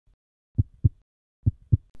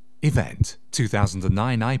Event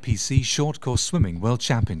 2009 IPC Short Course Swimming World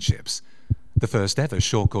Championships, the first ever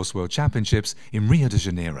Short Course World Championships in Rio de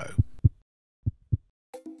Janeiro.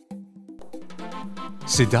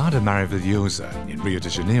 Cidade Maravilhosa in Rio de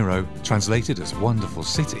Janeiro, translated as Wonderful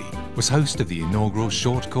City, was host of the inaugural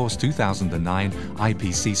Short Course 2009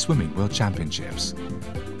 IPC Swimming World Championships.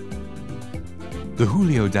 The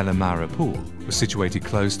Julio della Mara pool was situated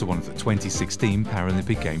close to one of the 2016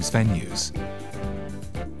 Paralympic Games venues.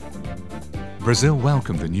 Brazil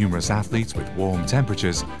welcomed the numerous athletes with warm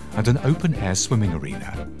temperatures and an open-air swimming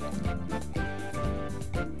arena.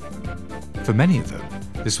 For many of them,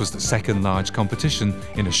 this was the second large competition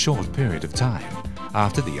in a short period of time,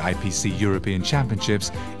 after the IPC European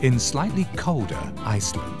Championships in slightly colder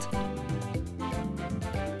Iceland.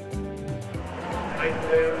 I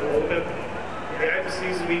opened the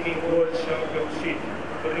IPC Swimming World Championship,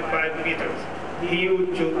 25 meters, Rio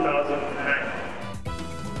 2009.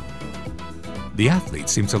 The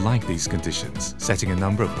athletes seem to like these conditions, setting a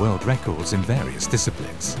number of world records in various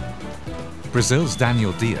disciplines. Brazil's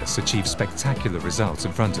Daniel Dias achieved spectacular results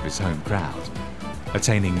in front of his home crowd,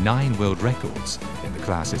 attaining 9 world records in the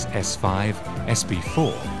classes S5,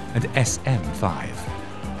 SP4 and SM5.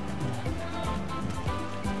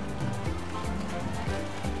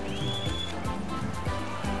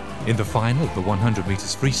 In the final of the 100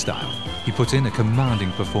 meters freestyle, he put in a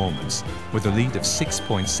commanding performance with a lead of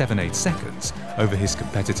 6.78 seconds over his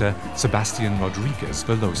competitor Sebastian Rodrigues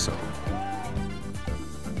Veloso.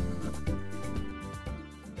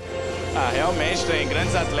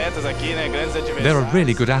 There are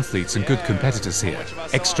really good athletes and good competitors here.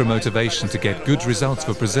 Extra motivation to get good results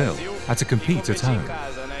for Brazil and to compete at home.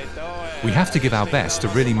 We have to give our best to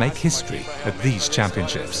really make history at these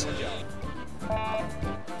championships.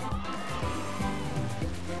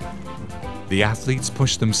 The athletes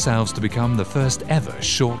pushed themselves to become the first ever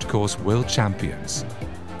short course world champions,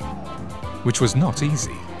 which was not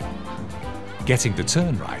easy. Getting the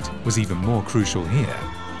turn right was even more crucial here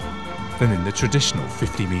than in the traditional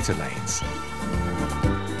 50-meter lanes.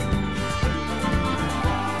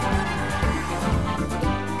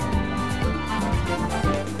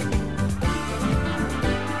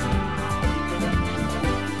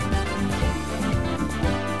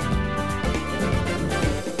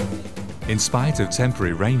 In spite of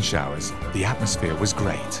temporary rain showers, the atmosphere was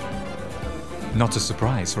great. Not a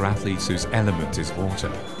surprise for athletes whose element is water.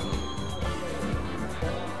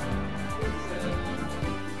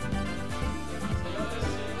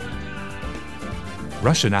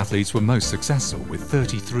 Russian athletes were most successful with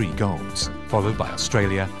 33 golds, followed by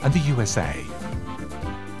Australia and the USA.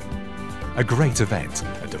 A great event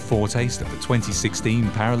and a foretaste of the 2016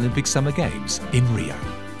 Paralympic Summer Games in Rio.